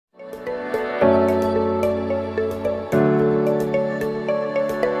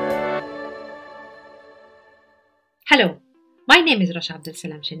My name is Rasha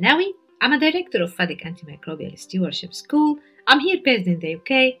Abdel-Salam Shenawi. I'm a director of FADIC Antimicrobial Stewardship School. I'm here based in the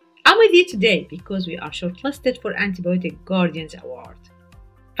UK. I'm with you today because we are shortlisted for Antibiotic Guardians Award.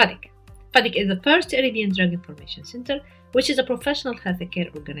 FADIC. FADIC is the first Arabian Drug Information Center, which is a professional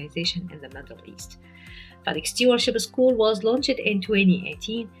healthcare organization in the Middle East. FADIC Stewardship School was launched in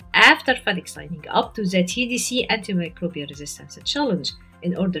 2018 after FADIC signing up to the TDC Antimicrobial Resistance Challenge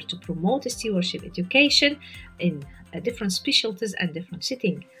in order to promote stewardship education in different specialties and different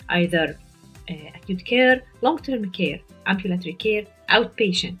settings, either acute care, long-term care, ambulatory care,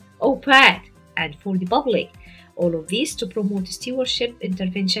 outpatient, OPAD, and for the public. All of these to promote stewardship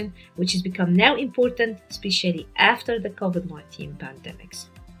intervention, which has become now important, especially after the COVID-19 pandemics.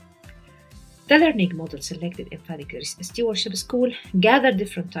 The learning model selected in FADIC Stewardship School gathered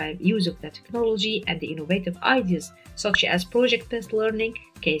different use of the technology and the innovative ideas such as project-based learning,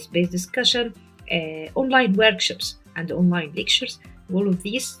 case-based discussion, online workshops and online lectures, all of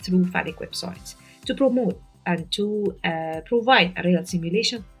these through FADIC websites to promote and to provide a real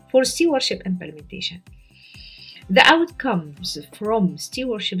simulation for stewardship implementation. The outcomes from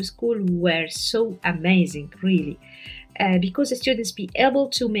Stewardship School were so amazing, really. Because the students be able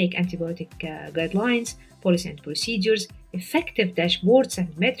to make antibiotic guidelines, policy and procedures, effective dashboards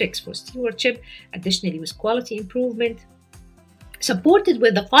and metrics for stewardship, additionally with quality improvement, supported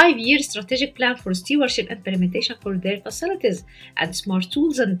with a 5-year strategic plan for stewardship implementation for their facilities, and smart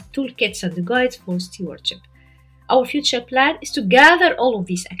tools and toolkits and guides for stewardship. Our future plan is to gather all of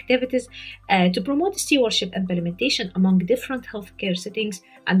these activities to promote stewardship implementation among different healthcare settings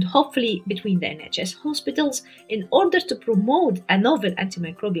and hopefully between the NHS hospitals in order to promote a novel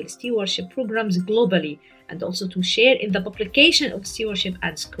antimicrobial stewardship programs globally and also to share in the publication of stewardship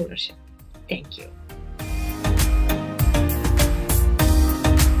and scholarship. Thank you.